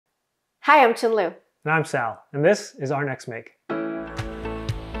Hi, I'm Chin Lu. And I'm Sal, and this is our next make.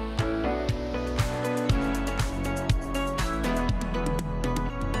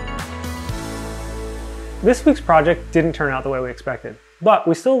 This week's project didn't turn out the way we expected, but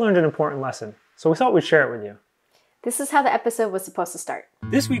we still learned an important lesson, so we thought we'd share it with you. This is how the episode was supposed to start.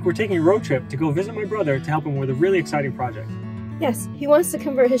 This week we're taking a road trip to go visit my brother to help him with a really exciting project. Yes, he wants to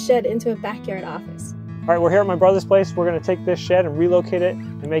convert his shed into a backyard office. All right, we're here at my brother's place. We're going to take this shed and relocate it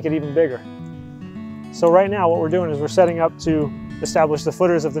and make it even bigger. So right now what we're doing is we're setting up to establish the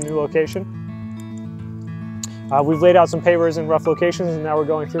footers of the new location. We've laid out some pavers in rough locations, and now we're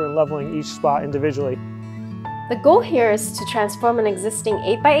going through and leveling each spot individually. The goal here is to transform an existing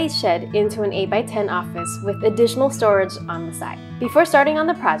 8x8 shed into an 8x10 office with additional storage on the side. Before starting on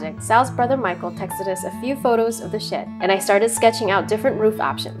the project, Sal's brother Michael texted us a few photos of the shed, and I started sketching out different roof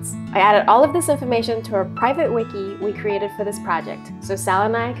options. I added all of this information to a private wiki we created for this project, so Sal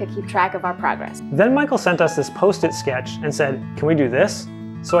and I could keep track of our progress. Then Michael sent us this post-it sketch and said, "Can we do this?"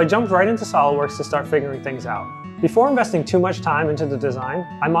 So I jumped right into SOLIDWORKS to start figuring things out. Before investing too much time into the design,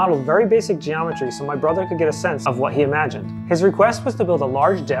 I modeled very basic geometry so my brother could get a sense of what he imagined. His request was to build a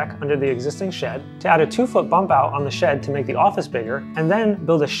large deck under the existing shed, to add a 2-foot bump out on the shed to make the office bigger, and then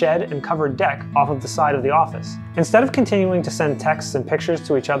build a shed and covered deck off of the side of the office. Instead of continuing to send texts and pictures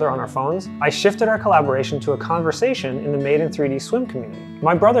to each other on our phones, I shifted our collaboration to a conversation in the Made in 3D swim community.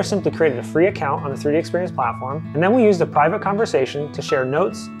 My brother simply created a free account on the 3D Experience platform, and then we used a private conversation to share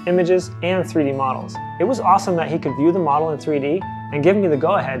notes, images, and 3D models. It was awesome that he could view the model in 3D and give me the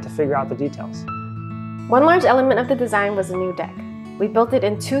go-ahead to figure out the details. One large element of the design was a new deck. We built it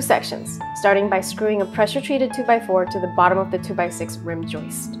in 2 sections, starting by screwing a pressure-treated 2x4 to the bottom of the 2x6 rim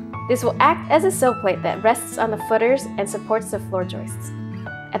joist. This will act as a sill plate that rests on the footers and supports the floor joists.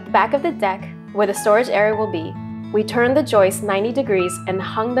 At the back of the deck, where the storage area will be, we turned the joists 90 degrees and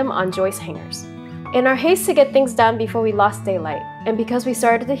hung them on joist hangers. In our haste to get things done before we lost daylight, and because we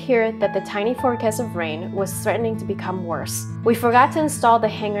started to hear that the tiny forecast of rain was threatening to become worse, we forgot to install the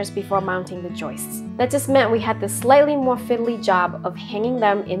hangers before mounting the joists. That just meant we had the slightly more fiddly job of hanging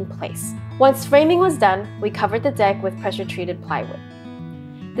them in place. Once framing was done, we covered the deck with pressure-treated plywood.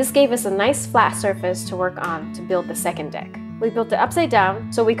 This gave us a nice flat surface to work on to build the second deck. We built it upside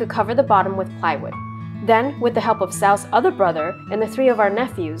down so we could cover the bottom with plywood. Then, with the help of Sal's other brother and the 3 of our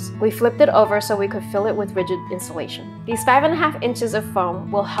nephews, we flipped it over so we could fill it with rigid insulation. These 5.5 inches of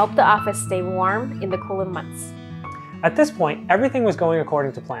foam will help the office stay warm in the cooler months. At this point, everything was going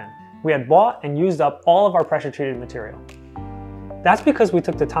according to plan. We had bought and used up all of our pressure-treated material. That's because we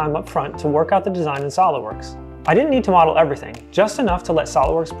took the time up front to work out the design in SOLIDWORKS. I didn't need to model everything, just enough to let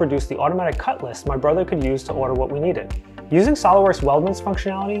SOLIDWORKS produce the automatic cut list my brother could use to order what we needed. Using SOLIDWORKS weldments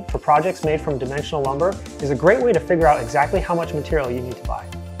functionality for projects made from dimensional lumber is a great way to figure out exactly how much material you need to buy.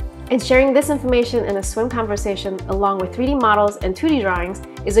 And sharing this information in a swim conversation along with 3D models and 2D drawings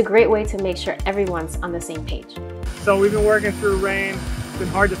is a great way to make sure everyone's on the same page. So we've been working through rain, it's been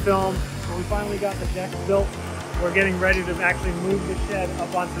hard to film, but we finally got the deck built. We're getting ready to actually move the shed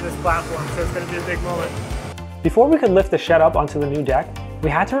up onto this platform, so it's going to be a big moment. Before we could lift the shed up onto the new deck, we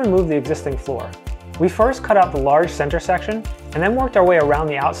had to remove the existing floor. We first cut out the large center section and then worked our way around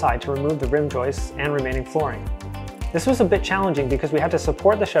the outside to remove the rim joists and remaining flooring. This was a bit challenging because we had to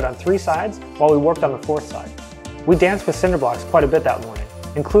support the shed on 3 sides while we worked on the 4th side. We danced with cinder blocks quite a bit that morning,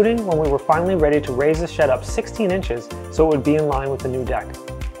 including when we were finally ready to raise the shed up 16 inches so it would be in line with the new deck.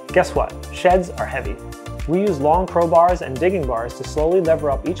 Guess what? Sheds are heavy. We used long crowbars and digging bars to slowly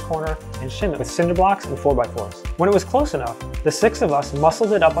lever up each corner and shim it with cinder blocks and 4x4s. When it was close enough, the 6 of us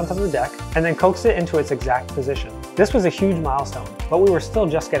muscled it up onto the deck and then coaxed it into its exact position. This was a huge milestone, but we were still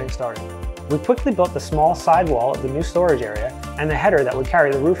just getting started. We quickly built the small side wall of the new storage area and the header that would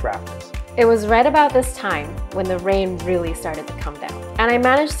carry the roof rafters. It was right about this time when the rain really started to come down, and I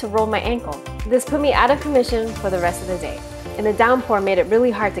managed to roll my ankle. This put me out of commission for the rest of the day, and the downpour made it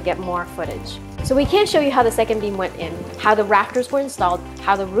really hard to get more footage. So we can't show you how the second beam went in, how the rafters were installed,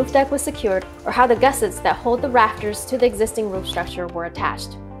 how the roof deck was secured, or how the gussets that hold the rafters to the existing roof structure were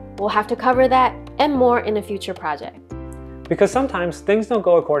attached. We'll have to cover that and more in a future project. Because sometimes things don't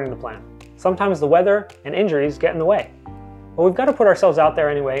go according to plan. Sometimes the weather and injuries get in the way. But we've got to put ourselves out there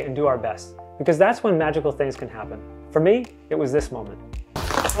anyway and do our best, because that's when magical things can happen. For me, it was this moment.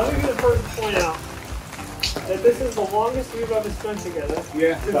 Let me first point out that this is the longest we've ever spent together.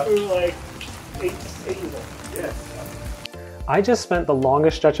 Yeah. Since we were like 8 years old. Yes. I just spent the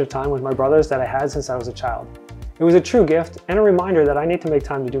longest stretch of time with my brothers that I had since I was a child. It was a true gift and a reminder that I need to make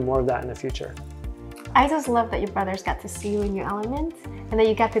time to do more of that in the future. I just love that your brothers got to see you in your element and that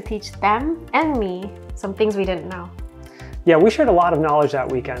you got to teach them and me some things we didn't know. Yeah, we shared a lot of knowledge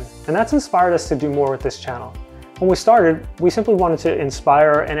that weekend, and that's inspired us to do more with this channel. When we started, we simply wanted to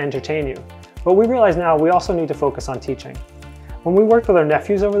inspire and entertain you, but we realize now we also need to focus on teaching. When we worked with our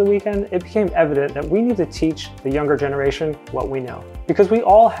nephews over the weekend, it became evident that we need to teach the younger generation what we know, because we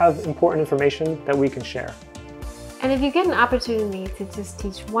all have important information that we can share. And if you get an opportunity to just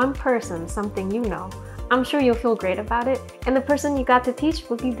teach one person something you know, I'm sure you'll feel great about it, and the person you got to teach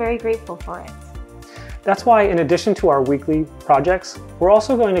will be very grateful for it. That's why, in addition to our weekly projects, we're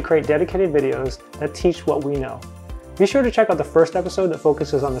also going to create dedicated videos that teach what we know. Be sure to check out the first episode that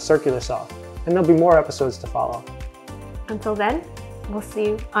focuses on the circular saw, and there'll be more episodes to follow. Until then, we'll see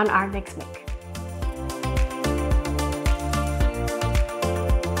you on our next make.